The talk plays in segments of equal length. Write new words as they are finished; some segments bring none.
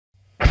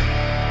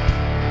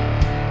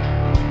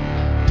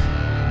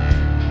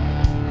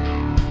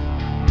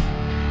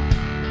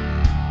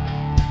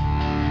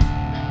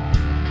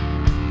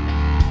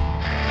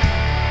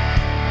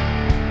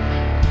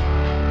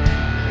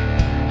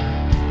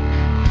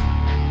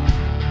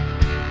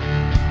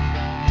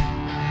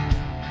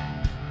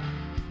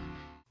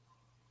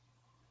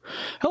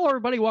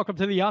everybody. Welcome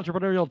to the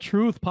Entrepreneurial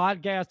Truth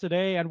Podcast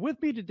today. And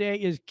with me today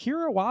is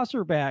Kira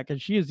Wasserbach,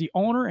 and she is the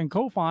owner and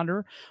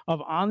co-founder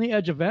of On the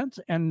Edge Events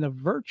and the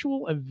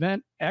Virtual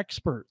Event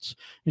Experts.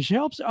 And she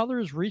helps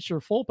others reach their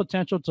full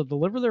potential to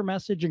deliver their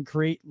message and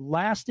create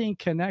lasting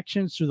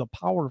connections through the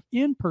power of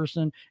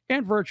in-person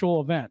and virtual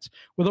events.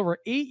 With over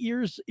 8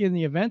 years in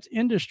the events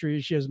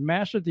industry, she has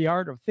mastered the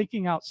art of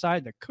thinking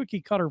outside the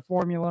cookie-cutter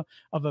formula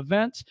of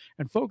events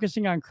and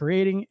focusing on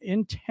creating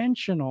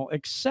intentional,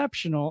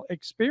 exceptional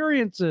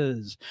experiences.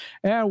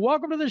 And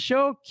welcome to the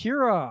show,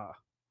 Kira.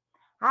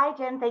 Hi,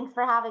 Jim. Thanks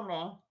for having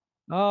me.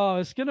 Oh,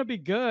 it's gonna be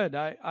good.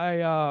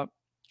 I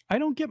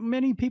don't get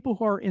many people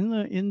who are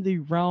in the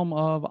realm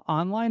of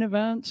online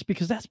events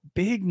because that's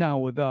big now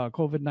with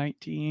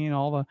COVID-19,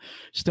 all the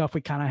stuff we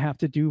kind of have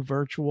to do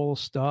virtual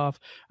stuff.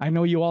 I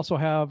know you also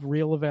have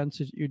real events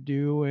that you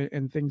do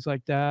and things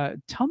like that.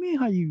 Tell me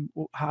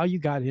how you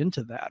got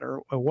into that,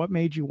 or what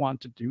made you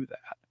want to do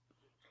that.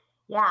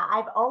 Yeah,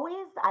 I've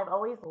always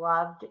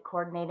loved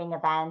coordinating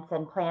events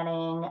and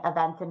planning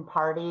events and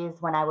parties.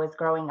 When I was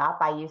growing up,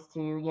 I used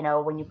to,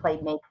 when you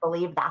played make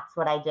believe, that's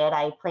what I did.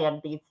 I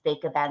planned these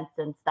fake events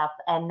and stuff.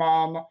 And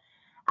then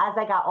as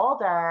I got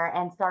older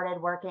and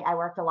started working, I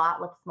worked a lot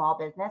with small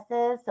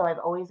businesses. So I've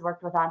always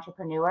worked with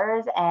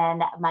entrepreneurs.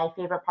 And my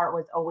favorite part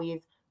was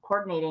always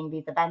coordinating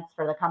these events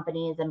for the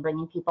companies and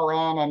bringing people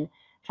in and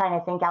trying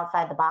to think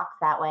outside the box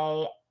that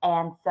way.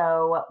 And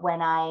so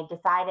when I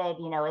decided,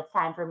 it's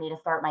time for me to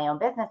start my own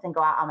business and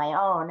go out on my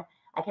own,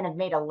 I kind of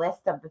made a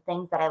list of the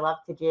things that I love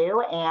to do,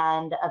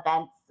 and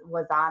events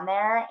was on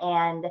there.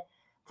 And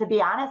to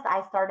be honest,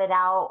 I started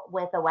out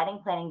with a wedding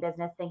planning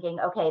business thinking,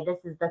 okay,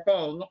 this is the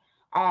thing.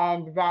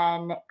 And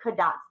then could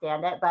not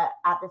stand it. But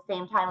at the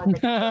same time,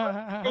 was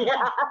yeah,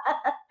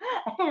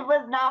 it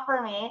was not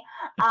for me.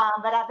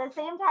 But at the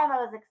same time, I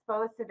was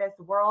exposed to this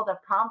world of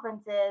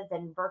conferences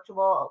and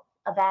virtual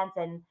events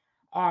and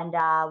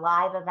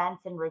live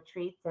events and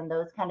retreats and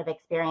those kind of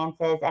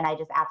experiences. And I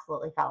just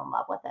absolutely fell in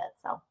love with it.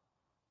 So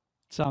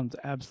sounds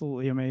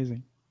absolutely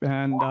amazing.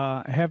 And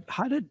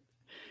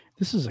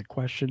this is a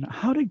question.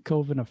 How did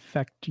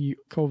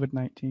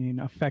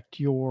COVID-19 affect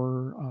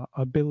your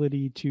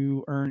ability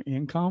to earn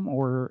income,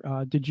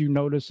 or did you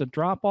notice a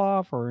drop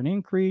off or an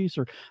increase,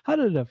 or how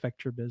did it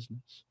affect your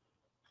business?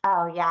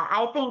 Oh yeah,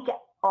 I think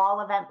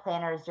all event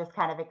planners just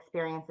kind of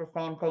experience the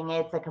same thing.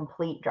 It's a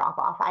complete drop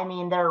off. I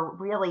mean, there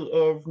really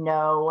is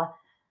no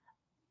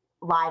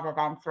live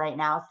events right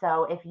now.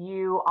 So if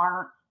you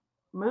aren't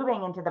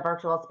moving into the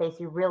virtual space,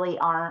 you really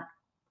aren't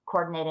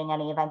coordinating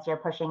any events. You're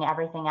pushing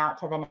everything out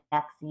to the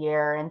next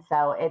year. And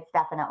so it's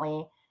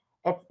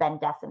been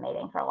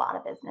decimating for a lot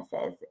of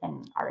businesses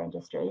in our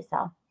industry.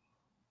 So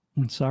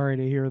I'm sorry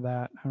to hear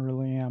that. I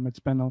really am. It's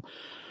been a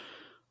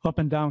up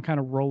and down kind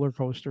of roller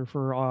coaster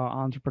for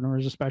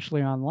entrepreneurs,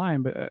 especially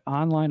online. But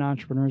online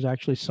entrepreneurs,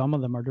 actually, some of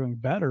them are doing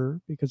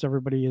better because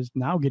everybody is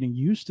now getting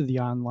used to the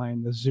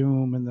online, the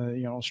Zoom and the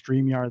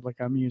StreamYard,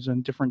 like I'm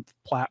using different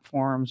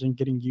platforms and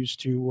getting used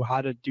to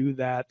how to do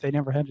that. They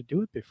never had to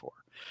do it before.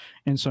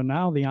 And so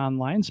now the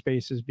online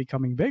space is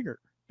becoming bigger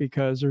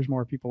because there's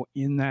more people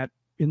in that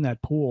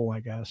pool,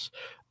 I guess,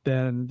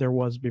 than there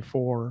was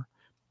before.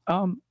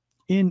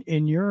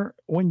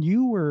 When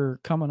you were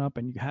coming up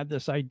and you had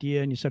this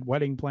idea and you said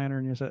wedding planner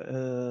and you said,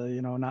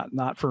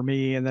 not for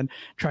me, and then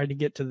tried to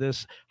get to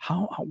this,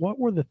 what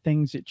were the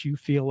things that you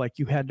feel like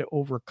you had to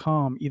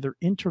overcome either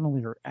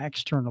internally or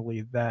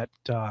externally that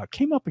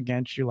came up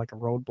against you, like a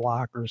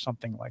roadblock or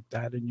something like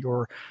that in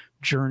your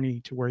journey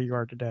to where you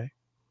are today?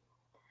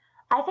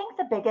 I think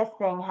the biggest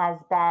thing has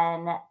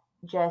been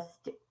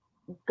just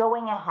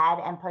going ahead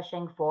and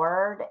pushing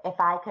forward. If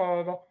I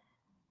could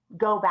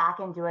go back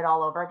and do it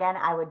all over again,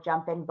 I would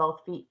jump in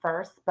both feet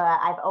first. But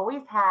I've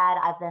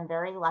been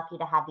very lucky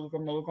to have these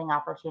amazing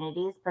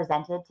opportunities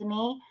presented to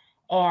me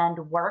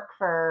and work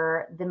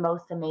for the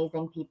most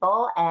amazing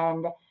people.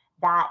 And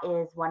that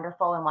is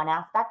wonderful in one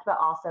aspect, but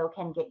also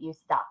can get you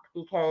stuck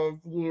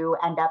because you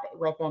end up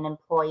with an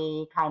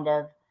employee kind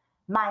of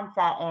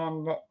mindset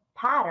and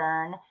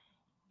pattern.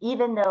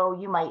 Even though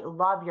you might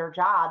love your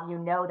job,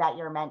 that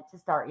you're meant to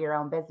start your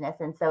own business.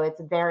 And so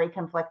it's very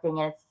conflicting,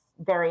 and it's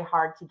very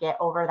hard to get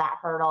over that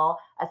hurdle,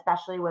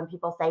 especially when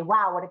people say,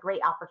 wow, what a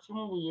great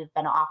opportunity you've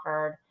been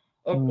offered.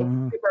 It's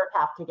super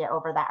tough to get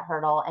over that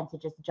hurdle and to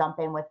just jump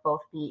in with both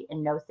feet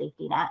and no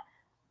safety net.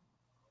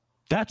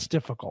 That's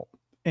difficult.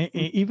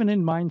 Even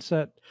in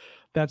mindset,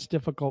 that's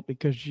difficult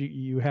because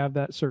you have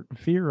that certain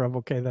fear of,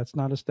 okay, that's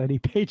not a steady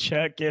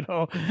paycheck.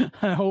 I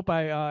hope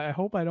I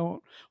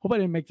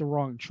didn't make the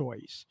wrong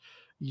choice.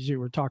 Usually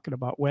we're talking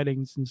about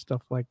weddings and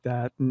stuff like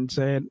that and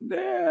saying,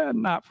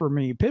 not for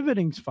me.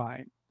 Pivoting's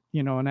fine,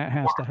 and that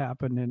has to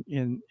happen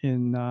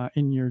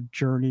in your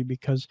journey,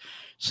 because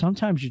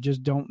sometimes you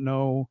just don't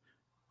know.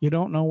 You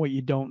don't know what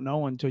you don't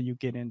know until you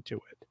get into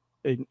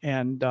it.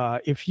 And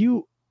if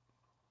you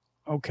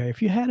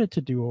had it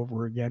to do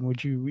over again,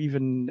 would you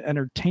even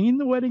entertain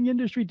the wedding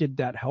industry? Did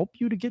that help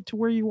you to get to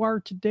where you are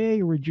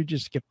today, or would you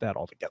just skip that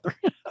altogether?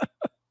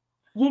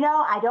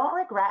 I don't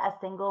regret a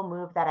single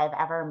move that I've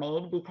ever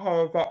made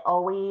because it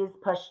always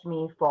pushed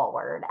me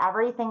forward.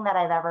 Everything that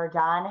I've ever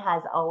done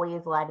has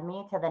always led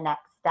me to the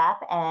next step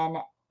and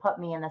put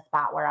me in the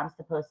spot where I'm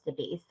supposed to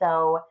be.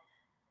 So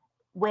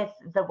with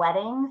the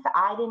weddings,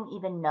 I didn't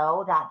even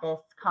know that this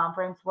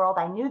conference world,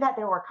 I knew that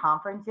there were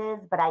conferences,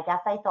 but I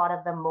guess I thought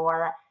of them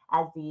more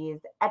as these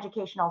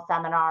educational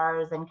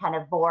seminars and kind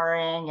of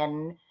boring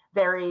and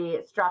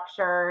very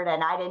structured.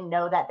 And I didn't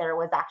know that there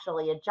was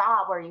actually a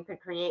job where you could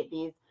create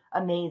these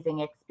amazing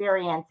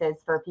experiences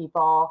for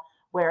people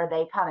where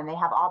they come and they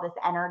have all this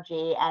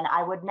energy. And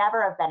I would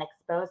never have been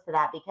exposed to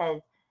that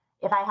because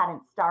if I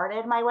hadn't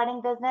started my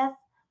wedding business,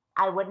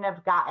 I wouldn't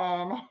have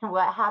gotten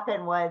what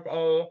happened was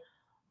a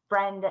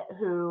friend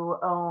who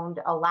owned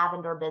a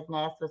lavender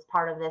business was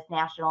part of this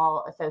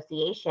national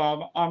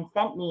association and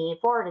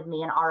forwarded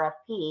me an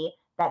RFP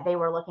that they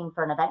were looking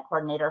for an event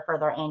coordinator for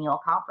their annual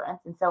conference.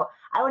 And so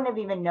I wouldn't have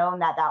even known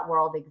that that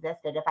world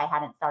existed if I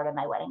hadn't started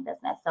my wedding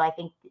business. So I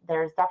think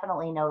there's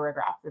definitely no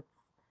regrets.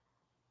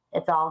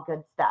 It's all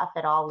good stuff.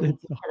 It all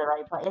leads you to the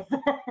right place.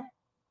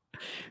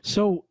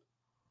 So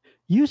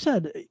you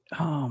said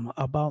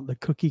about the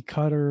cookie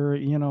cutter,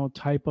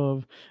 type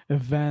of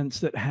events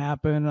that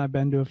happen. I've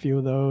been to a few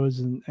of those,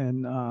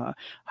 and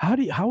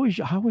how is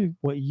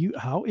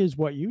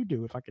what you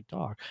do? If I could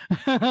talk,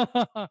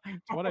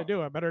 it's what I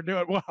do. I better do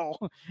it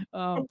well.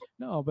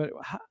 No, but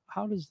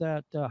how does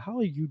that? How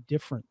are you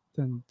different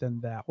than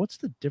that? What's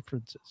the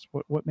differences?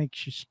 What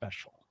makes you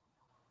special?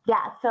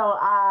 Yeah, so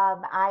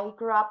I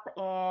grew up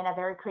in a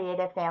very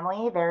creative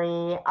family,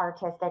 very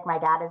artistic. My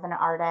dad is an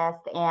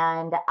artist,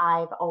 and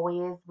I've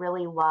always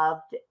really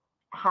loved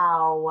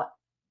how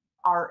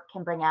art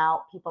can bring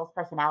out people's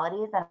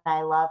personalities, and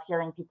I love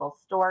hearing people's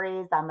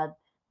stories. I'm a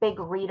big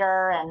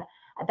reader, and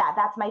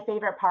that's my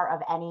favorite part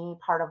of any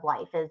part of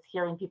life is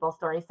hearing people's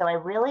stories. So I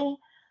really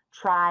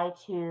try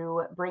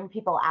to bring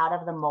people out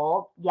of the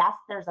mold. Yes,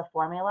 there's a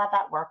formula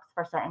that works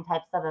for certain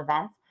types of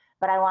events,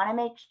 but I want to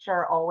make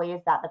sure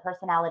always that the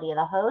personality of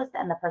the host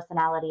and the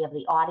personality of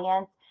the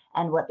audience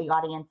and what the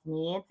audience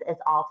needs is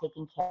all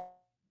taken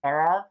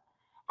care of.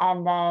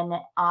 And then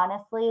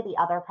honestly, the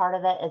other part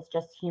of it is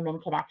just human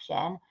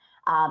connection.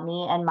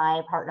 Me and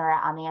my partner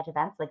at On the Edge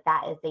Events, like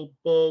that is a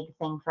big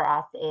thing for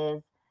us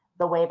is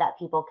the way that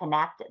people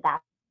connect.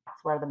 That's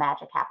where the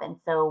magic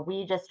happens. So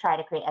we just try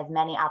to create as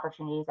many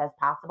opportunities as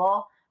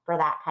possible for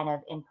that kind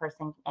of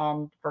in-person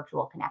and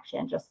virtual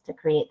connection, just to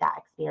create that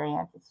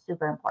experience. It's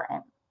super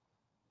important.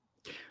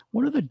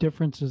 What are the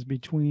differences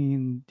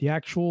between the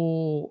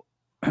actual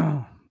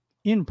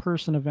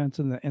in-person events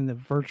and the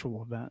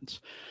virtual events?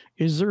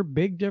 Is there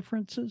big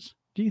differences,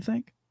 do you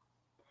think?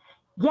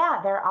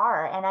 Yeah, there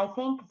are. And I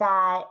think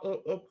that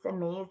it's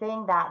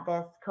amazing that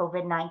this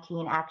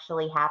COVID-19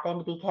 actually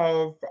happened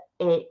because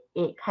it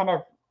kind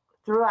of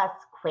threw us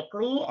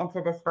quickly into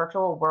this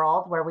virtual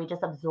world where we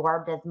just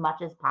absorbed as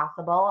much as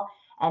possible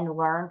and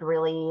learned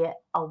really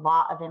a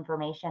lot of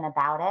information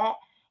about it.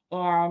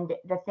 And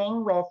the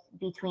thing with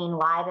between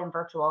live and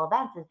virtual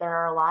events is there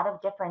are a lot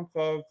of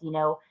differences.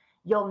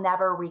 You'll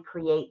never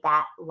recreate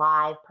that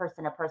live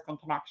person to person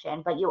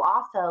connection, but you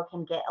also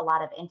can get a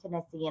lot of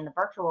intimacy in the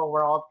virtual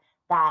world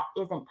that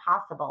isn't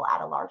possible at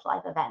a large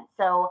live event.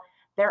 So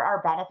there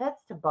are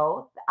benefits to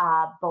both.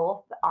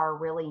 Both are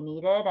really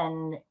needed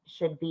and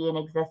should be in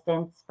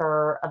existence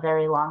for a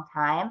very long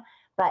time.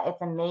 But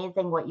it's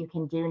amazing what you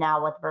can do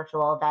now with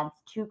virtual events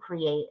to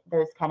create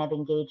those kind of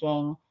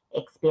engaging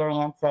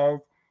experiences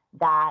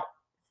that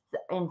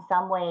in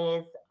some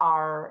ways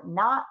are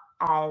not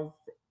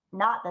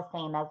the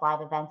same as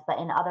live events, but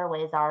in other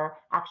ways are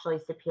actually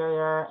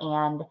superior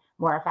and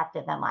more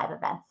effective than live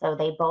events. So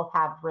they both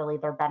have really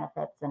their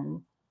benefits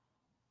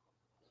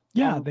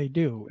Yeah, and they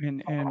do.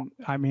 And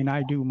I mean,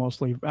 I do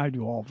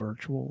all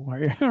virtual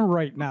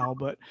right now,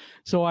 but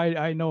so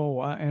I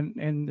know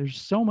and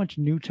there's so much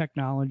new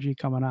technology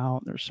coming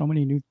out. There's so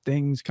many new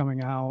things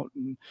coming out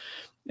and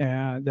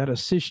that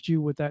assist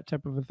you with that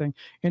type of a thing.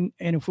 And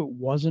if it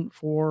wasn't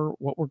for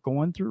what we're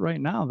going through right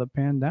now, the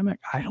pandemic,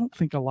 I don't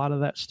think a lot of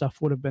that stuff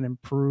would have been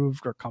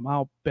improved or come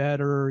out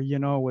better,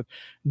 with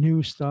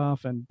new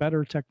stuff and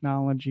better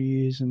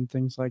technologies and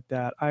things like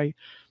that. I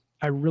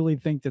really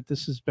think that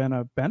this has been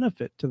a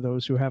benefit to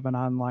those who have an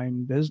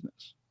online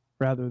business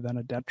rather than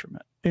a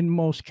detriment in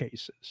most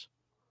cases.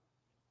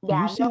 Do you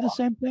yeah, see no, the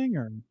same thing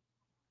or?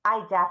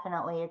 I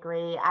definitely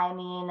agree. I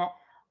mean,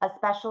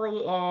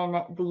 especially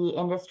in the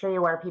industry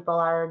where people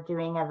are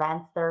doing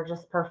events, they're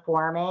just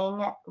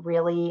performing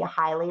really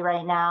highly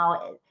right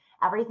now.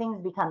 Everything's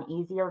become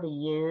easier to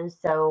use.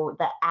 So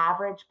the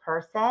average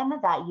person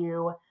that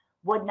you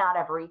would not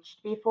have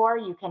reached before,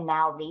 you can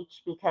now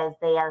reach because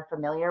they are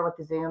familiar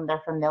with Zoom,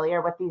 they're familiar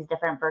with these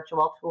different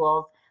virtual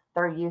tools,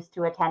 they're used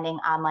to attending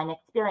online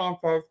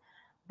experiences.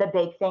 The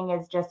big thing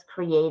is just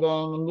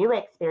creating new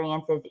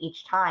experiences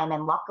each time.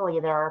 And luckily,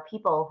 there are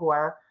people who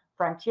are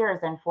frontiers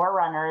and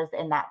forerunners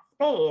in that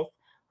space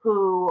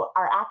who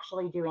are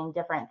actually doing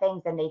different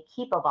things and they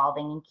keep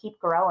evolving and keep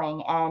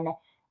growing. And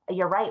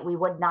you're right, we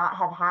would not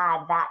have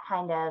had that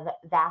kind of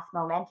vast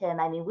momentum.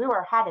 I mean, we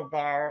were headed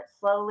there.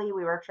 Slowly,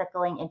 we were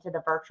trickling into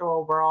the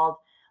virtual world.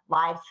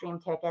 Live stream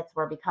tickets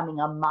were becoming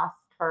a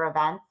must for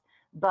events.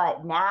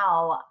 But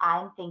now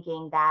I'm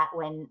thinking that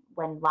when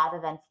live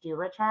events do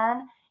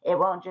return, it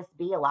won't just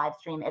be a live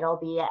stream. It'll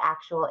be an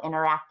actual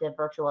interactive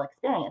virtual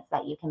experience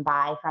that you can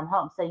buy from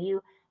home.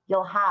 So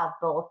you'll have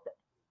both,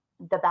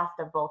 the best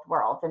of both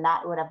worlds, and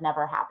that would have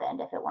never happened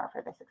if it weren't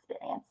for this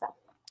experience. So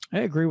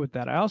I agree with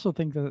that. I also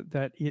think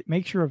that it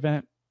makes your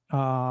event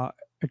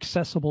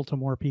accessible to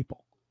more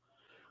people.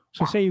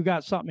 So say you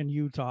got something in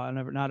Utah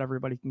and not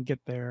everybody can get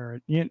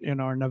there,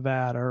 or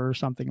Nevada or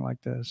something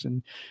like this.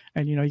 And,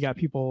 you got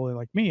people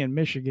like me in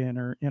Michigan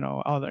or,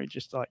 they're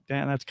just like,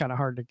 damn, that's kind of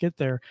hard to get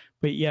there.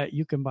 But yet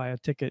you can buy a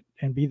ticket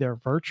and be there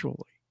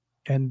virtually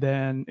and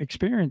then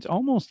experience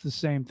almost the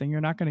same thing.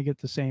 You're not going to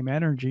get the same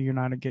energy. You're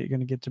not going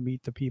to get to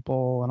meet the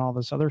people and all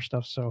this other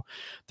stuff. So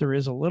there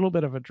is a little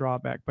bit of a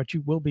drawback, but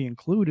you will be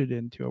included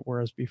into it.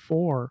 Whereas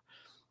before,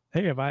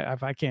 hey, if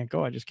I can't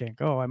go, I just can't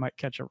go. I might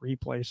catch a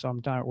replay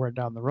sometime or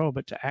down the road,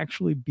 but to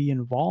actually be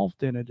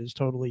involved in it is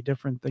totally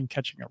different than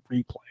catching a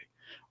replay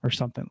or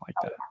something like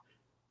that.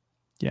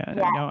 Yeah.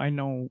 I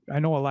know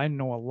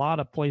a lot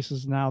of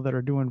places now that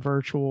are doing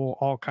virtual,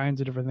 all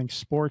kinds of different things.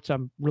 Sports,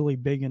 I'm really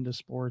big into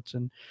sports,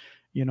 and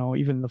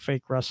even the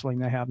fake wrestling,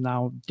 they have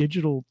now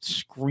digital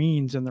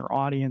screens in their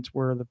audience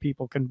where the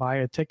people can buy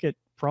a ticket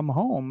from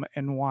home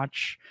and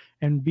watch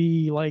and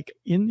be like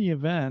in the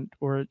event,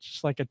 or it's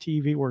just like a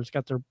TV where it's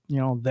got their,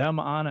 them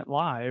on it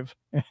live.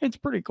 It's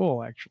pretty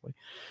cool, actually.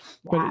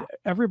 But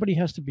everybody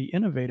has to be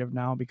innovative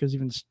now because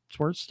even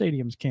sports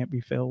stadiums can't be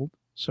filled.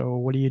 So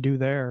what do you do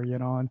there?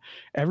 And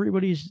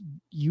everybody's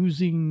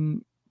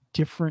using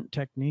different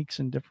techniques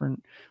and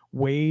different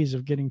ways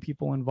of getting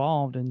people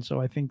involved. And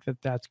so I think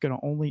that that's going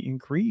to only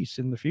increase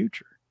in the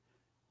future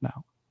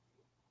now.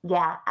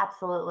 Yeah,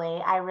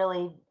 absolutely. I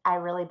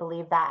really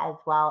believe that as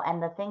well.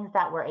 And the things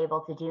that we're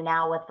able to do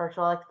now with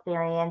virtual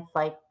experience,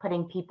 like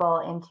putting people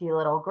into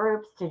little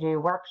groups to do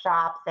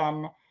workshops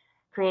and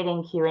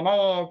creating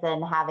Q&As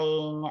and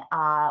having,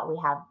 we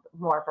have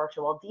more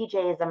virtual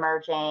DJs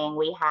emerging.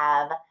 We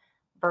have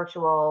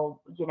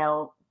virtual,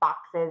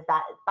 boxes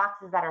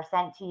that are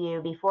sent to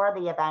you before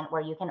the event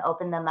where you can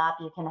open them up,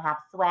 you can have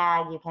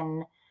swag, you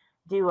can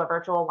do a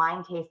virtual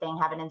wine tasting,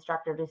 have an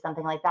instructor do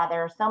something like that.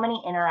 There are so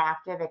many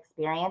interactive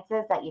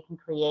experiences that you can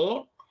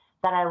create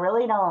that I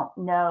really don't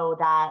know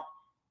that,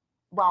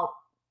 well,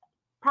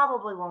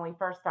 probably when we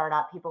first start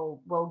up,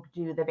 people will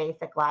do the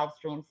basic live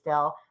stream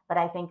still. But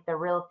I think the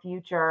real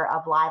future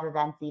of live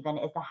events even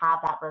is to have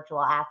that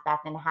virtual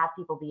aspect and have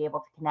people be able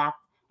to connect.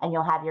 And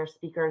you'll have your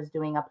speakers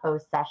doing a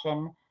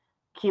post-session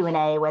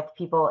Q&A with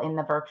people in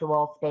the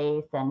virtual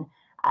space. And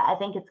I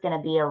think it's going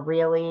to be a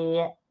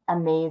really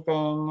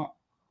amazing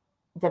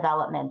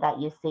development that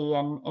you see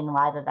in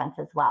live events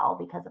as well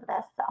because of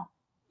this. So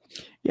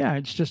yeah,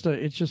 it's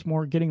just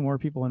more getting more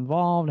people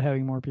involved,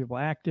 having more people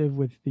active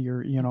with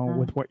your,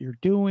 with what you're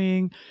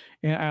doing.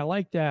 And I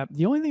like that.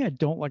 The only thing I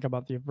don't like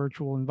about the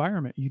virtual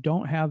environment, you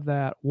don't have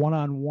that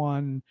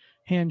one-on-one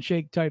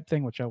handshake type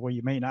thing, which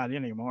you may not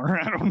anymore.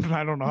 I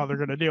don't know how they're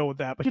going to deal with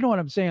that, but you know what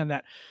I'm saying?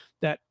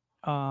 That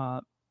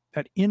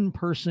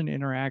in-person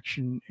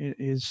interaction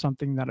is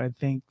something that I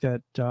think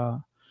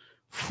that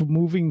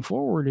moving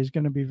forward is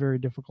going to be very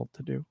difficult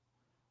to do.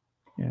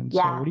 And so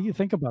what do you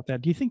think about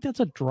that? Do you think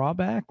that's a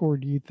drawback, or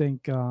do you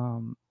think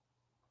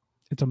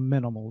it's a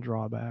minimal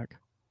drawback?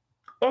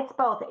 It's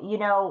both.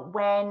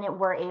 When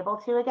we're able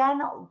to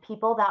again,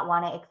 people that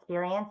want to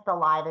experience the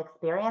live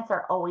experience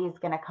are always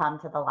going to come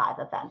to the live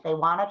event. They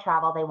want to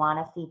travel. They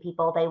want to see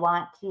people. They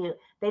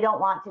don't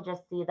want to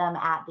just see them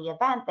at the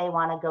event. They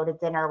want to go to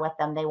dinner with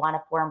them. They want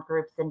to form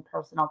groups and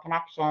personal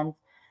connections.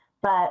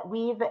 But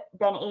we've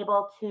been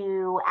able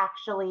to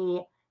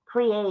actually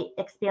create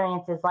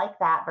experiences like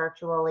that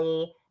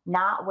virtually,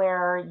 not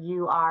where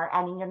you are.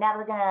 I mean, you're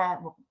never going to,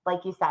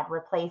 like you said,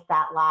 replace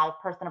that live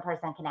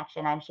person-to-person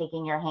connection. I'm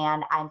shaking your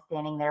hand. I'm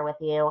standing there with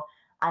you.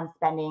 I'm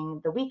spending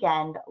the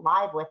weekend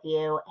live with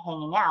you,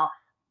 hanging out.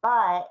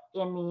 But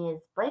in these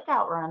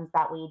breakout rooms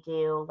that we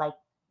do, like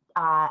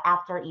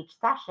after each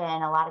session,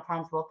 a lot of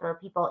times we'll throw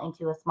people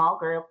into a small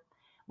group.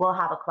 We'll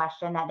have a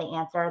question that they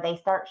answer. They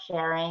start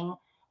sharing.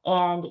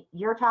 And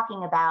you're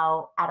talking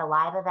about at a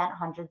live event,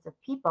 hundreds of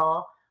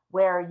people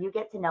where you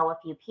get to know a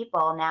few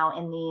people. Now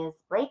in these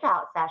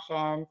breakout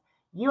sessions,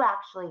 you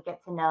actually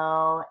get to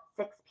know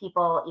 6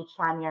 people each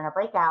time you're in a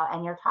breakout,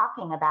 and you're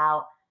talking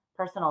about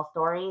personal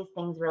stories,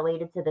 things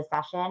related to the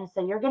session.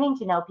 So you're getting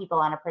to know people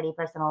on a pretty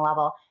personal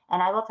level.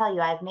 And I will tell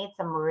you, I've made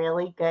some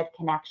really good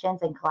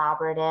connections and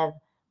collaborative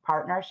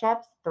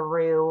partnerships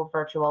through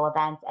virtual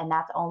events. And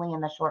that's only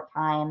in the short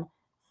time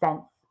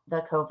since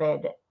the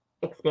COVID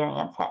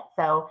experience hit.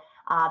 So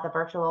the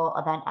virtual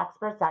event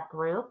experts, that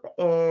group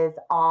is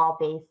all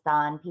based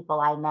on people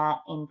I met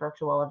in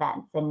virtual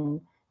events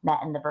and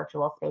met in the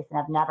virtual space and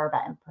have never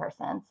met in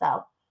person.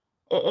 So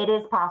it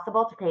is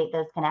possible to create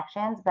those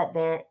connections, but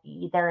there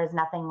is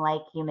nothing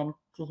like human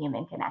to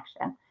human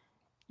connection.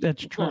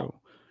 That's true.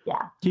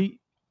 Yeah.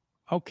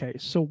 Okay,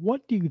 so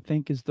what do you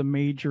think is the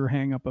major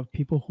hangup of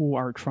people who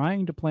are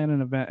trying to plan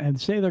an event and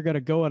say they're going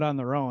to go it on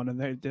their own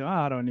and they do, "Oh,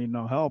 I don't need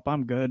no help,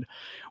 I'm good."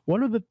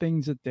 What are the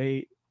things that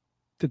they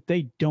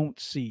don't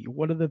see?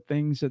 What are the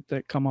things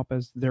that come up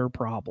as their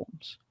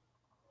problems?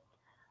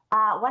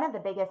 One of the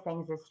biggest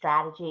things is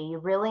strategy. You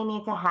really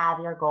need to have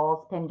your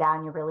goals pinned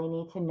down. You really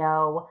need to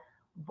know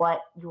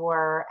what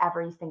your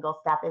every single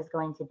step is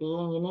going to be,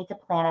 and you need to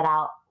plan it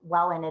out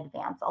well in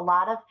advance. A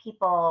lot of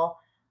people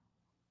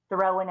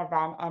throw an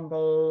event and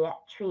they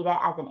treat it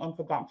as an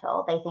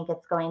incidental. They think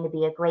it's going to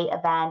be a great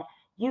event.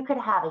 You could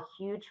have a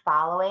huge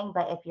following,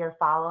 but if your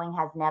following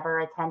has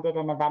never attended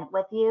an event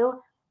with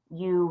you,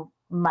 you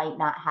might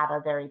not have a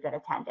very good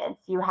attendance.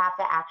 You have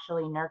to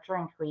actually nurture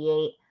and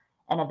create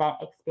an event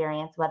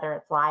experience, whether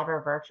it's live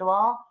or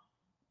virtual.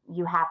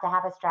 You have to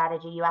have a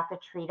strategy. You have to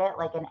treat it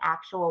like an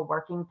actual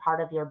working part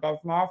of your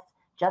business,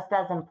 just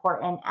as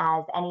important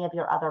as any of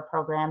your other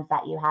programs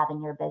that you have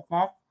in your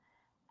business.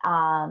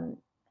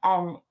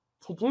 And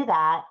to do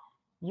that,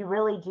 you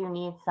really do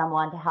need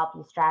someone to help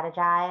you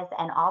strategize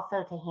and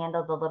also to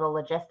handle the little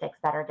logistics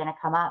that are going to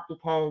come up,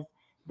 because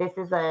this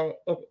is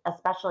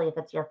especially if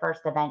it's your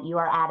first event, you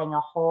are adding a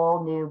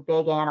whole new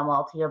big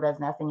animal to your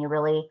business, and you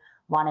really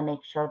want to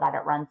make sure that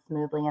it runs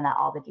smoothly and that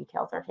all the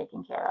details are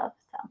taken care of.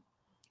 So,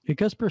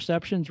 Because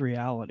perception's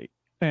reality.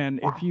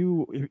 And yeah.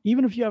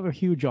 even if you have a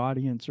huge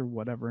audience or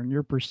whatever, and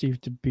you're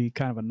perceived to be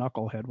kind of a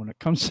knucklehead when it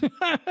comes to,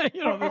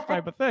 this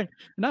type of thing,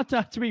 not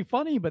to be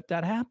funny, but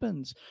that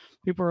happens.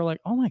 People are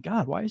like, "Oh my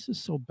God, why is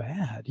this so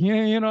bad?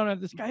 Yeah,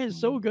 this guy is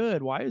so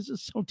good. Why is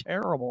this so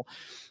terrible?"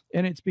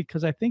 And it's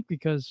because I think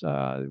because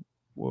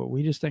well,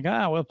 we just think,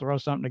 we'll throw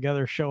something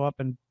together, show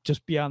up, and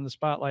just be on the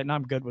spotlight, and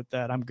I'm good with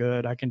that. I'm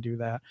good. I can do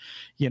that.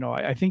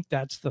 I think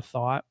that's the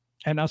thought.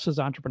 And us as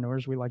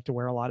entrepreneurs, we like to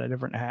wear a lot of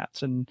different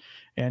hats, and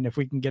if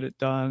we can get it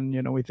done,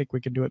 we think we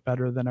can do it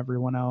better than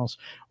everyone else.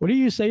 What do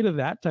you say to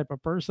that type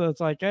of person that's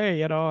like,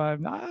 "Hey,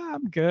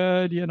 I'm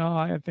good.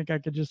 I think I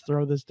could just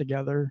throw this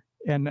together,"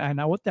 and I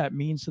know what that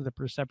means to the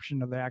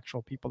perception of the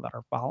actual people that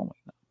are following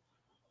them.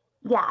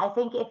 Yeah, I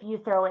think if you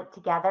throw it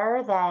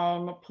together,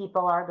 then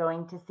people are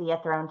going to see a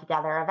thrown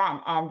together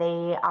event, and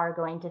they are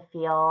going to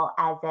feel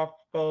as if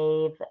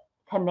they've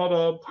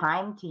committed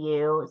time to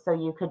you. So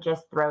you could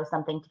just throw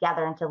something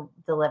together and to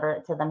deliver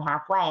it to them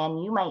halfway,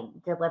 and you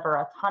might deliver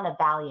a ton of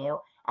value.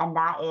 And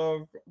that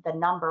is the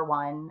number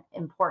one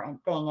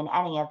important thing in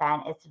any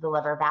event, is to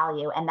deliver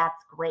value. And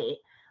that's great.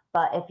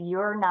 But if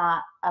you're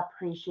not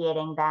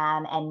appreciating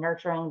them and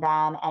nurturing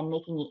them and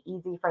making it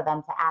easy for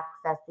them to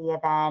access the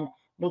event,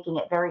 making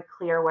it very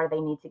clear where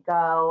they need to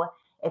go,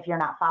 if you're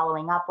not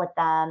following up with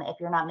them, if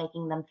you're not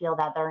making them feel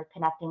that they're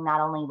connecting not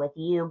only with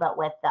you, but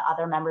with the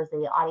other members of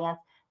the audience,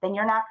 then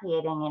you're not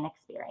creating an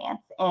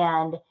experience.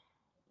 And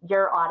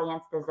your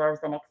audience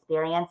deserves an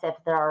experience if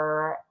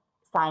they're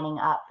signing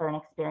up for an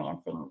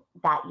experiencing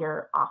that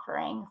you're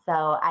offering. So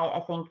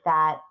I think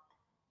that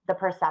the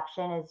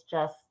perception is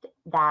just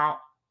that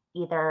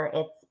either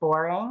it's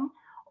boring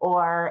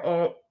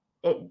or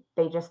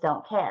they just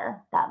don't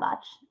care that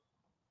much.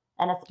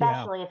 And Yeah.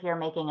 especially if you're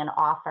making an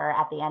offer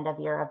at the end of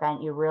your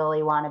event, you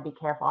really want to be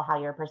careful how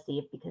you're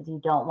perceived, because you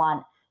don't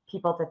want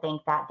people to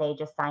think that they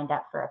just signed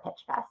up for a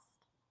pitch fest.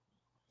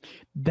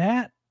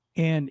 That,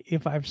 and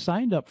if I've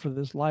signed up for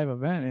this live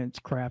event and it's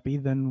crappy,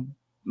 then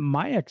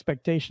my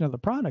expectation of the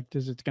product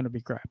is it's going to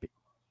be crappy.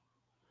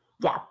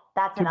 Yeah,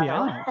 that's To be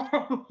another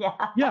honest. one.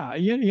 Yeah. Yeah,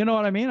 you know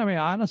what I mean? I mean,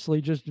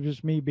 honestly,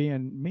 just me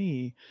being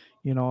me,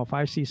 if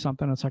I see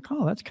something, it's like,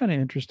 "Oh, that's kind of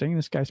interesting.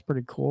 This guy's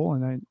pretty cool."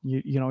 And then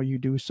you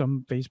do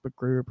some Facebook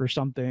group or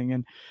something,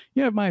 and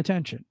you have my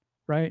attention,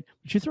 right?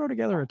 But you throw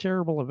together a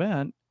terrible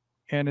event,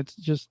 and it's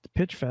just the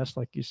pitch fest,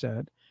 like you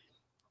said,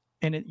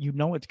 and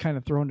it's kind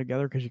of thrown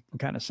together because you can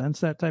kind of sense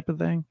that type of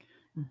thing.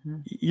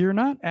 Mhm. You're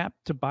not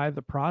apt to buy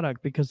the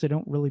product because they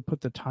don't really put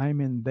the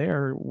time in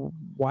there.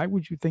 Why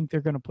would you think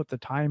they're going to put the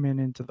time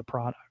into the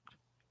product?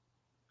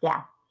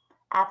 Yeah,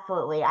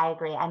 absolutely. I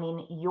agree. I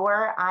mean,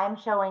 I'm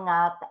showing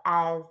up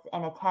as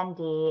an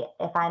attendee.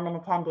 If I'm an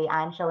attendee,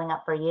 I'm showing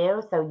up for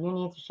you. So you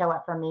need to show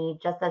up for me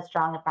just as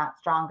strong, if not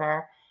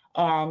stronger.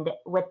 And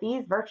with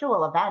these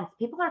virtual events,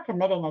 people are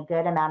committing a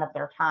good amount of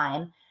their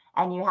time.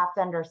 And you have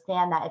to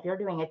understand that if you're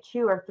doing a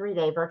 2 or 3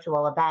 day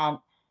virtual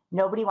event,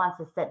 nobody wants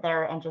to sit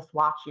there and just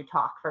watch you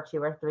talk for 2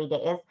 or 3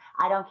 days.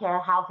 I don't care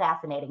how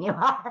fascinating you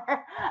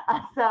are.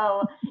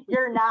 So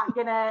you're not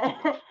gonna.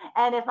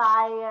 And if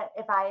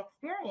I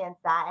experience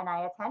that and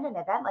I attend an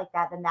event like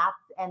that,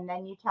 and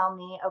then you tell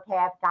me, okay,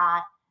 I've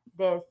got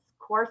this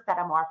course that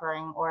I'm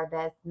offering or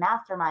this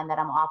mastermind that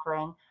I'm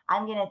offering,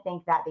 I'm going to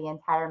think that the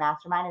entire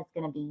mastermind is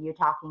going to be you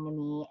talking to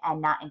me and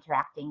not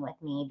interacting with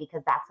me,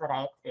 because that's what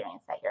I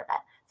experienced at your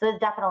event. So it's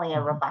definitely a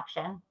Mhm.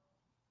 reflection.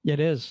 It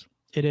is.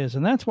 It is.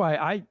 And that's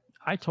why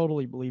I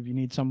totally believe you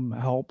need some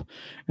help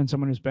and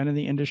someone who's been in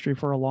the industry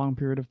for a long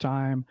period of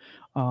time,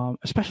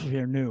 especially if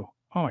you're new.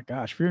 Oh my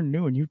gosh, if you're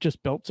new and you've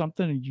just built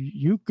something, and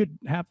you could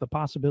have the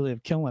possibility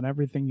of killing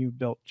everything you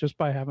built just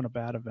by having a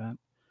bad event.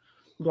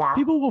 Yeah.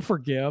 People will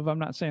forgive. I'm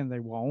not saying they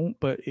won't,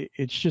 but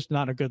it's just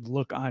not a good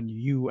look on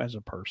you as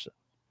a person.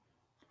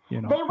 They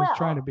is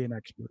trying to will. be an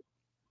expert.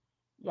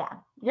 Yeah.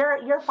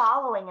 Your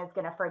following is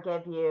going to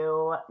forgive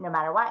you no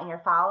matter what. And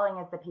your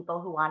following is the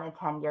people who want to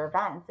attend your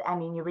events. I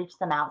mean, you reach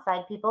some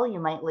outside people, you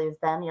might lose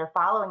them. Your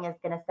following is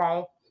going to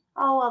say,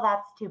 oh, well,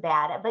 that's too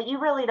bad. But you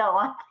really don't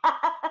want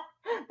that.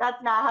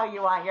 That's not how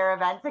you want your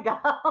event to go.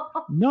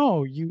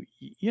 No,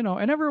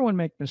 and everyone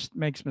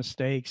makes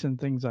mistakes and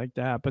things like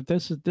that. But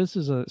this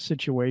is a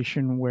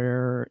situation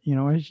where,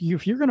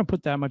 if you're going to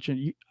put that much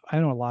in, I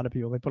know a lot of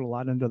people, they put a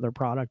lot into their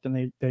product,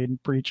 and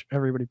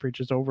everybody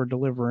preaches over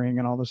delivering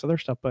and all this other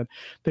stuff, but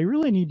they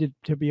really need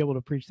to be able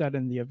to preach that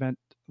in the event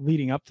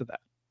leading up to that.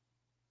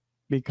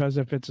 Because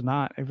if it's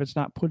not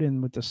put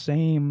in with the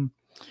same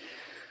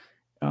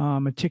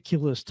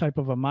meticulous type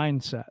of a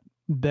mindset,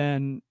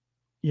 then,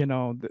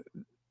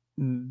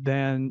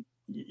 then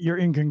you're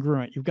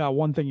incongruent. You've got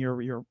one thing,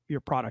 your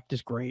product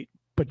is great,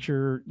 but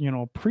your,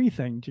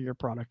 pre-thing to your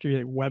product,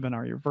 your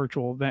webinar, your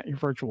virtual event, your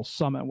virtual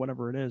summit,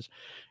 whatever it is,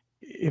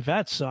 if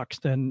that sucks,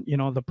 then,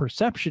 the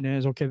perception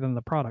is, okay, then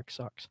the product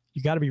sucks.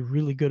 You got to be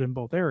really good in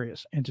both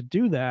areas. And to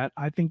do that,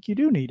 I think you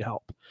do need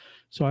help.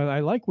 So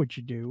I like what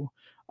you do.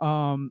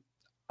 How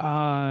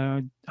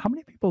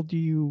many people do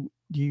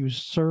you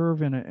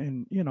serve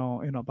in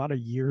about a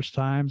year's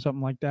time,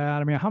 something like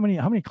that? I mean, how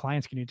many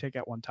clients can you take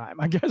at one time,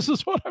 I guess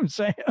is what I'm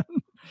saying.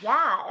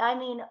 Yeah, I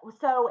mean,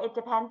 so it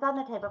depends on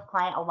the type of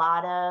client. A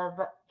lot of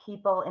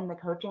people in the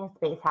coaching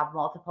space have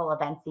multiple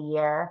events a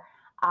year.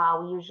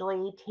 We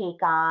usually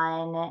take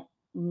on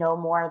no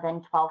more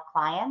than 12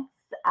 clients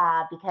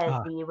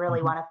because we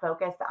really want to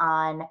focus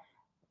on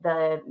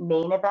the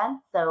main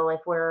events. So if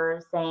we're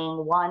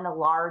saying one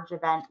large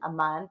event a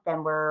month,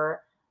 then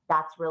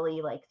that's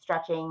really like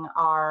stretching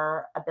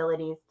our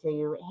abilities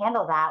to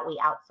handle that.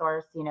 We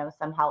outsource,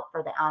 some help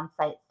for the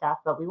on-site stuff,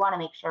 but we want to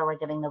make sure we're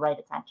giving the right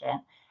attention.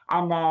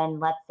 And then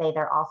let's say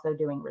they're also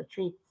doing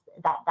retreats,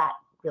 that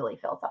really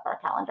fills up our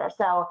calendar.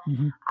 So,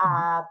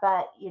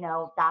 but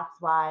that's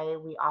why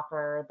we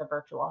offer the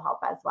virtual help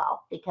as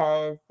well,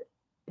 because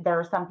there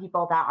are some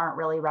people that aren't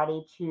really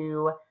ready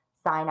to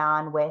sign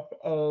on with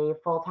a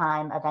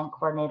full-time event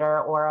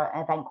coordinator or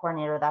an event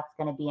coordinator that's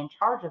going to be in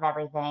charge of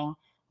everything.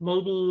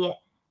 Maybe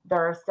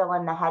they're still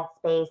in the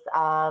headspace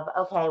of,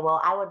 okay,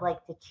 well, I would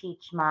like to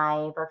teach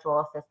my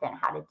virtual assistant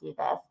how to do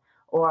this,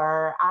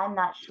 or I'm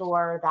not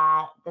sure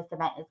that this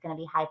event is going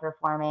to be high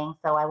performing,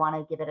 so I want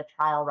to give it a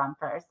trial run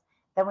first.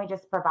 Then we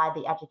just provide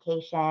the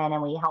education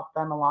and we help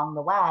them along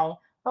the way,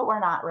 but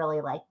we're not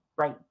really like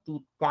right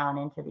deep down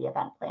into the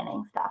event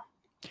planning stuff.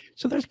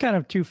 So there's kind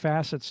of two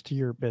facets to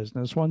your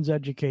business. One's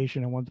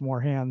education and one's more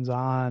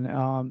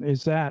hands-on.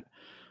 Is that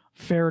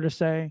fair to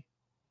say?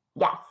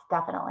 Yes,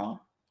 definitely.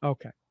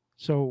 Okay.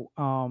 So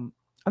on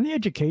the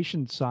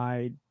education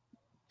side,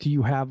 do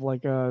you have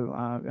like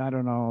a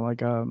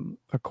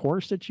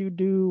course that you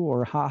do,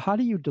 or how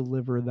do you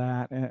deliver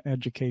that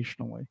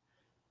educationally?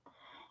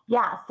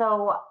 Yeah,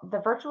 so the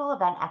virtual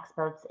event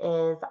experts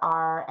is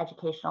our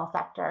educational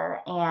sector,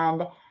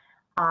 and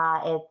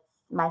it's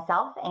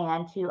myself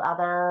and two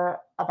other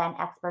event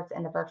experts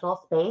in the virtual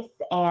space,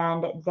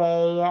 and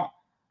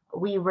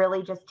we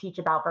really just teach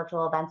about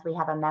virtual events. We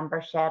have a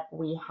membership.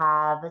 We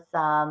have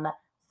some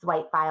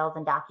swipe files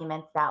and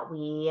documents that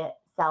we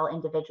sell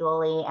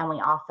individually, and we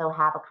also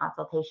have a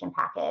consultation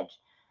package.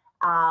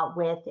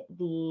 With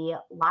the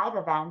live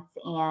events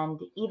and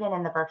even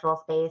in the virtual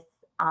space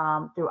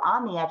through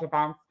On the Edge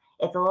events,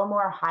 it's a little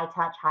more high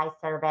touch, high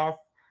service,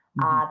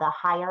 the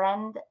higher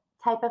end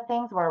type of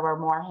things where we're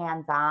more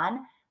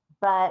hands-on,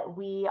 but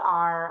we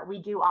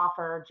do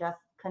offer just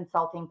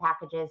consulting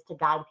packages to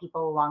guide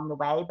people along the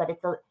way, but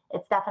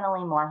it's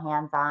definitely more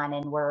hands-on,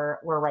 and we're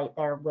right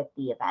there with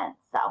the event.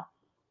 So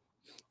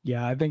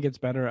yeah, I think it's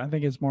better. I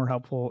think it's more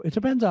helpful. It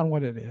depends on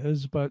what it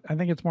is, but I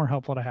think it's more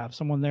helpful to have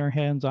someone there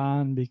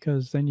hands-on,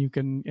 because then you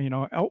can,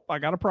 oh, I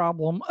got a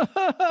problem,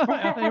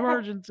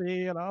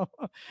 emergency, and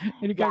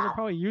you guys are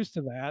probably used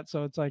to that.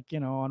 So it's like,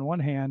 on one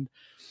hand,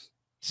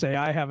 say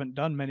I haven't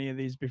done many of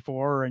these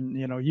before, and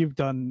you've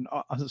done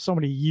so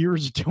many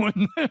years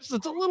doing this.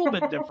 It's a little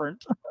bit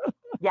different.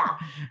 Yeah,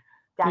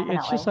 definitely.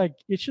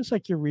 It's just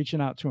like you're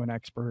reaching out to an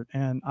expert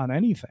and on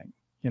anything.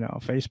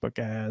 Facebook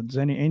ads,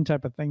 any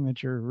type of thing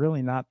that you're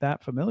really not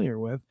that familiar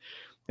with.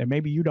 And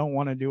maybe you don't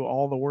want to do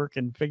all the work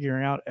and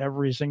figuring out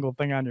every single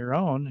thing on your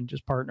own, and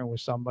just partner with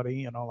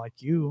somebody, like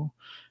you.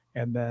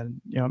 And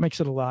then, it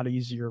makes it a lot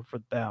easier for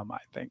them, I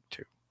think,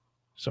 too.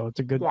 So it's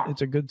a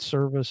good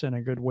service and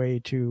a good way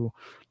to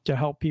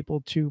help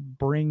people to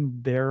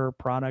bring their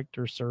product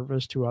or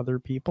service to other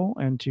people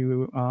and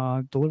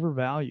to deliver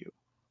value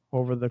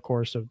over the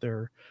course of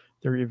their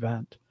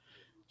event.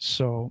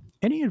 So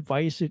any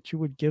advice that you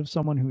would give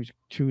someone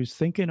who's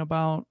thinking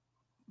about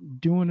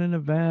doing an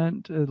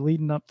event,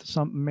 leading up to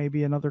something,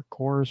 maybe another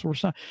course or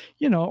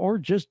something, or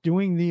just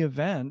doing the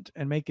event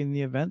and making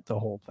the event the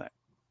whole thing?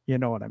 You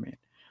know what I mean?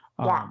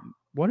 Yeah.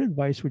 What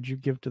advice would you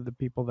give to the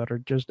people that are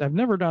I've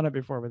never done it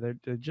before, but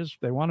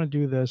they want to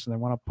do this and they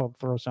want to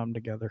throw something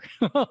together?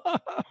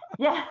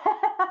 Yeah.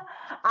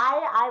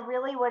 I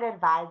really would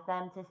advise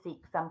them to seek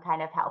some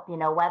kind of help,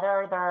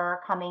 whether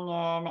they're coming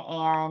in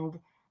and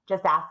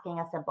just asking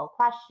a simple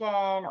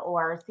question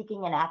or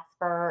seeking an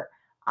expert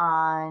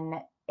on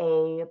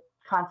a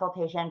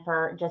consultation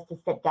for just to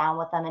sit down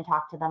with them and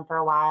talk to them for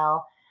a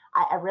while.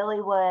 I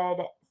really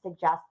would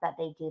suggest that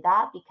they do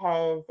that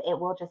because it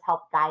will just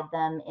help guide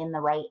them in the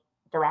right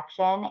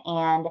direction,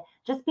 and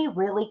just be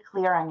really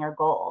clear on your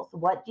goals.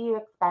 What do you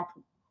expect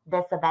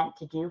this event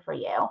to do for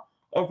you?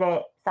 Is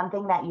it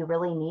something that you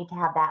really need to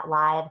have that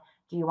live?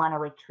 Do you want a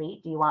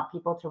retreat? Do you want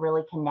people to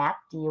really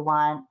connect? Do you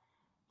want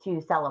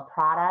to sell a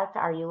product?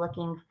 Are you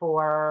looking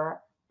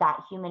for that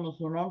human to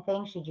human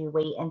thing? Should you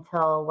wait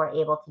until we're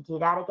able to do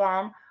that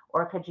again?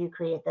 Or could you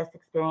create this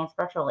experience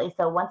virtually?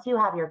 So once you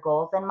have your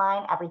goals in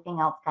mind, everything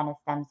else kind of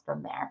stems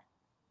from there.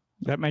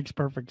 That makes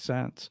perfect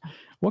sense.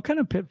 What kind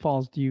of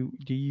pitfalls do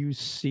you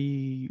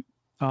see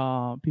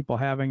people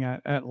having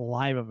at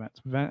live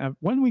events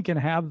when we can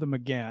have them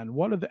again?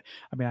 What are the?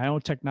 I mean, I know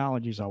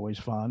technology is always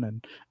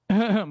fun,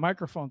 and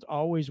microphones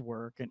always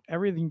work, and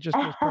everything just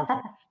goes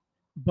perfect.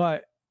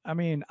 But I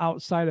mean,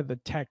 outside of the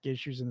tech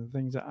issues and the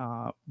things,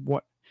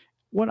 what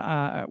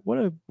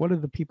do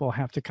the people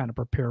have to kind of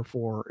prepare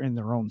for in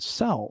their own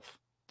self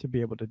to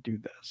be able to do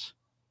this?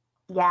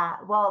 Yeah,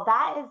 well,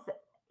 that is,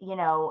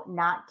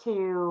 not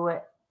to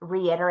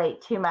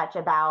reiterate too much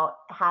about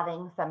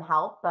having some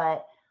help,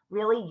 but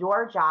really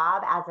your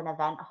job as an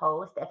event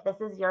host, if this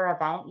is your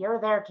event,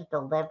 you're there to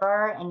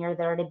deliver and you're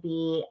there to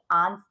be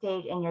on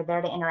stage and you're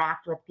there to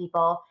interact with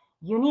people.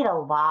 You need a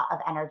lot of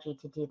energy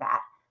to do that.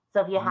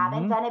 So if you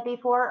haven't done it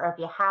before, or if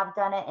you have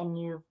done it and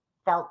you've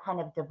felt kind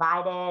of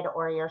divided,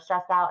 or you're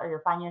stressed out, or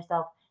you're finding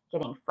yourself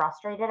getting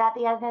frustrated at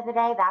the end of the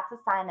day, that's a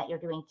sign that you're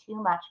doing too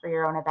much for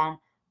your own event,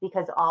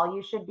 because all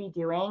you should be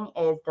doing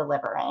is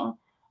delivering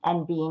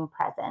and being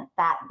present.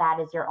 That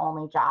is your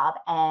only job.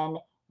 And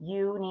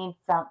you need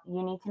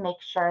to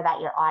make sure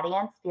that your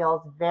audience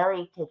feels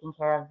very taken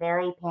care of,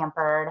 very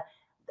pampered.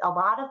 A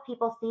lot of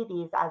people see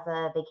these as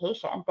a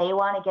vacation. They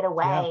want to get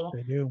away. Yeah,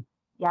 they do.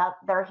 Yep,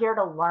 they're here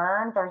to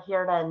learn, they're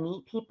here to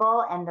meet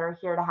people, and they're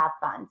here to have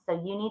fun. So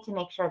you need to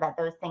make sure that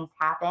those things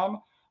happen.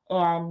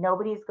 And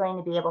nobody's going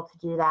to be able to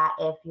do that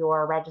if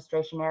your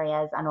registration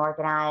area is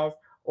unorganized,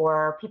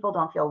 or people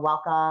don't feel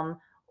welcome,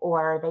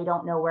 or they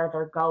don't know where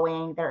they're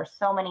going. There are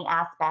so many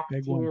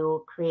aspects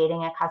to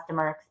creating a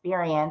customer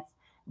experience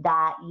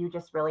that you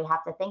just really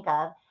have to think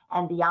of.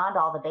 And beyond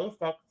all the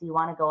basics, you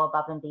want to go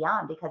above and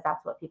beyond, because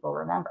that's what people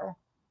remember.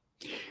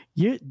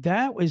 Yeah,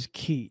 that was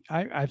key.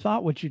 I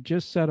thought what you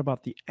just said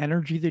about the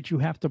energy that you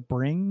have to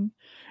bring,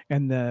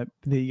 and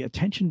the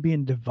attention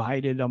being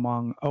divided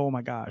among, oh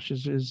my gosh,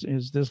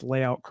 is this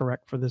layout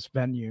correct for this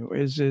venue?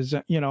 Is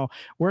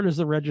where does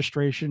the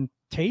registration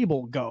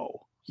table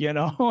go?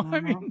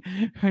 I mean,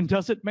 and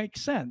does it make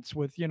sense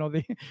with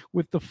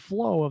with the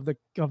flow of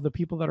the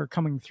people that are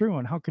coming through,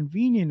 and how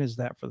convenient is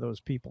that for those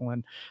people,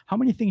 and how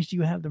many things do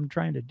you have them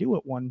trying to do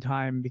at one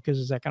time, because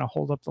is that going to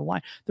hold up the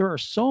line? There are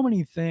so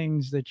many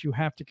things that you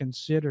have to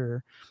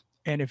consider,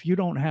 and if you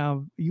don't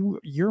have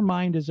your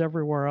mind is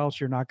everywhere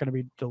else, you're not going to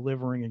be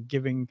delivering and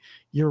giving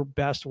your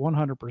best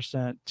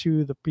 100%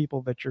 to the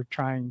people that you're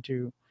trying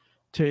to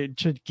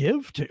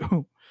give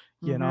to.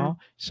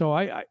 So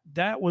I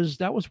that was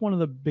one of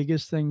the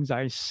biggest things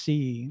I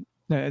see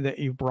that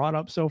you brought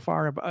up so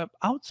far,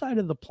 outside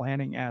of the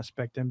planning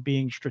aspect and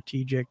being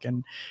strategic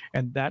and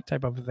that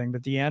type of a thing,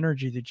 but the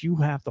energy that you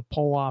have to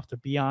pull off to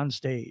be on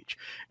stage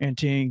and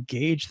to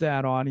engage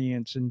that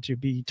audience and to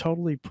be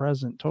totally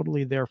present,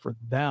 totally there for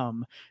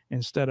them,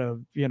 instead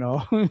of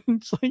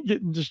it's like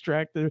getting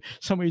distracted,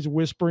 somebody's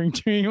whispering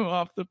to you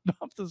off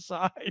the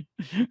side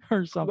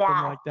or something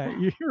like that.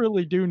 You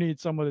really do need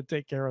someone to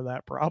take care of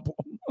that problem.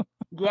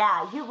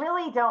 Yeah, you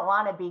really don't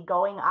want to be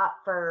going up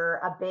for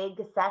a big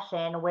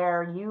session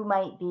where you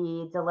might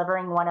be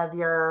delivering one of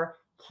your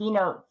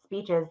keynote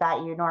speeches that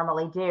you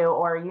normally do,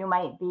 or you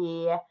might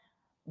be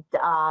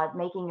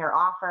making your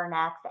offer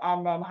next,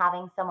 and then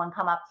having someone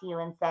come up to you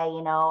and say,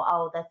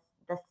 oh, this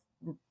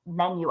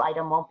menu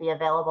item won't be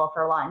available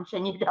for lunch,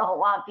 and you don't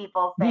want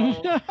people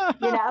saying,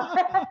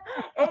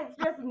 it's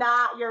just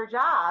not your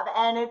job,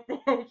 and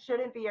it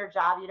shouldn't be your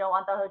job. You don't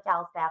want the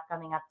hotel staff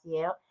coming up to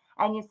you.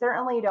 And you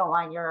certainly don't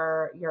want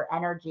your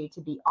energy to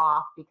be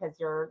off because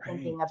you're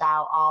thinking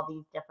about all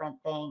these different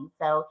things.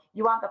 So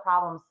you want the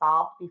problem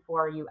solved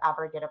before you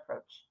ever get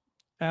approached.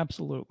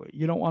 Absolutely.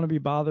 You don't want to be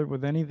bothered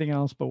with anything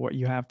else but what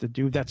you have to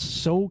do. That's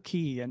so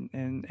key.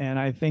 And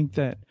I think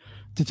that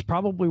it's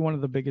probably one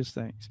of the biggest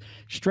things.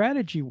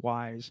 Strategy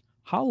wise,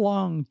 how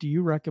long do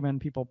you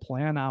recommend people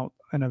plan out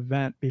an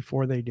event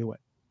before they do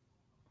it?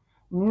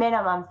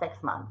 Minimum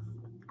 6 months.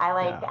 I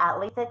like at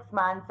least 6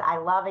 months. I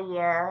love a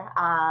year.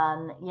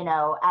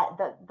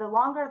 The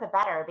longer the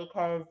better,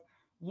 because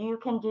you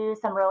can do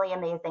some really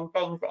amazing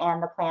things,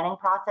 and the planning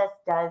process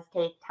does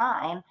take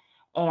time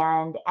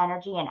and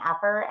energy and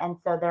effort. And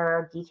so there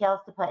are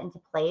details to put into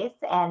place,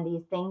 and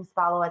these things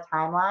follow a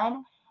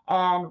timeline.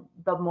 And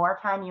the more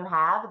time you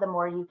have, the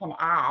more you can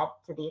add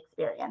to the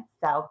experience.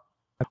 So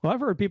well,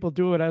 I've heard people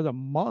do it as a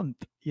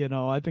month.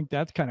 I think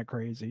that's kind of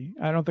crazy.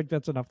 I don't think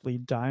that's enough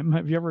lead time.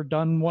 Have you ever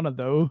done one of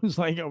those,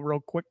 like a real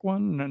quick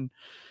one? And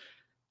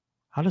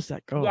How does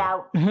that go?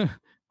 Yeah,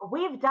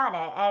 we've done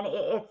it and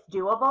it's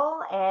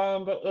doable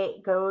and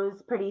it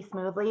goes pretty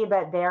smoothly,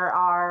 but there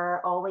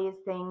are always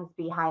things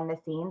behind the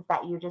scenes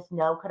that you just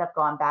know could have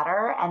gone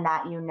better and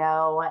that you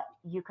know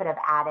you could have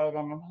added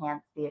and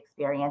enhanced the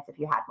experience if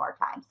you had more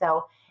time.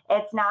 So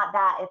it's not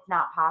that it's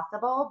not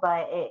possible,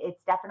 but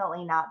it's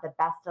definitely not the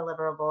best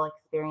deliverable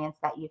experience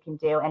that you can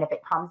do. And if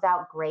it comes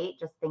out great,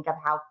 just think of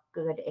how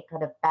good it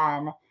could have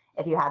been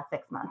if you had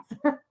 6 months.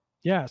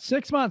 Yeah,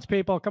 6 months,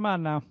 people. Come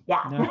on now.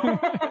 Yeah. No.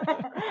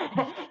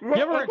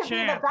 Give her It a could be the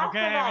chance, best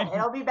okay? event.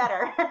 It'll be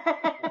better.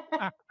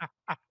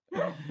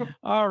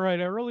 All right.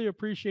 I really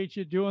appreciate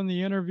you doing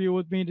the interview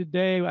with me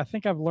today. I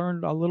think I've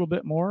learned a little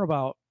bit more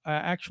about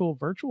actual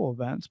virtual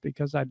events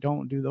because I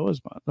don't do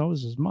those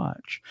as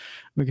much.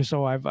 Because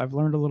so I've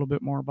learned a little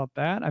bit more about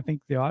that. I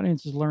think the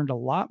audience has learned a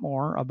lot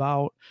more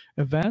about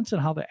events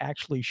and how they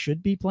actually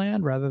should be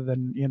planned rather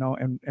than,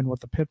 and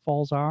what the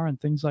pitfalls are and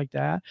things like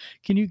that.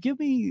 Can you give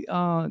me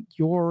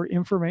your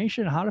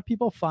information? How do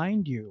people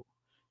find you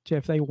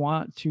if they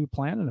want to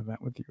plan an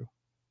event with you?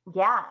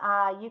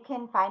 Yeah, you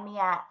can find me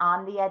at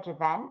On the Edge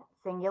Event,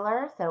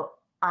 singular. So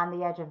On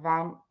the Edge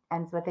Event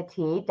ends with a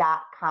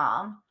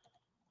T.com.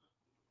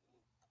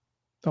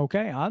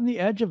 Okay, on the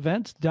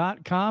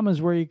edgeevents.com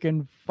is where you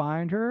can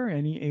find her,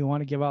 and you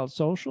want to give out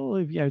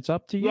social. Yeah, it's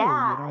up to you.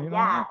 Yeah, You don't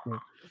yeah. have to.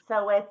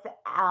 So it's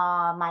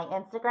my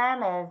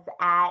Instagram is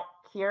at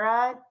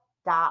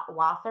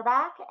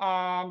Kira.Wasserbach,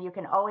 and you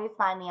can always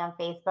find me on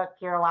Facebook,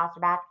 Kira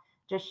Wasserbach.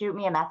 Just shoot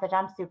me a message.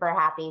 I'm super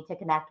happy to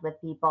connect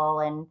with people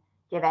and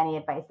give any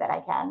advice that I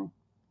can.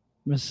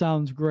 This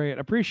sounds great.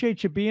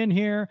 Appreciate you being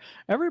here.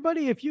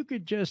 Everybody, if you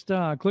could just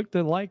click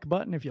the like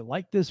button if you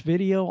like this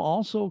video.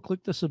 Also,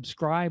 click the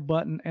subscribe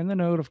button and the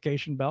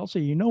notification bell so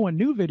you know when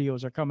new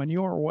videos are coming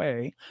your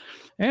way.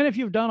 And if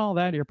you've done all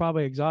that, you're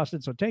probably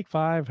exhausted. So take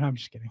 5. I'm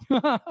just kidding.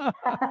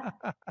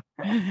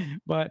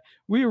 But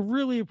we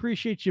really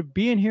appreciate you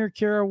being here,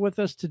 Kira, with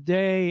us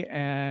today.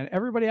 And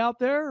everybody out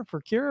there,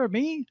 for Kira,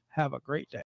 me, have a great day.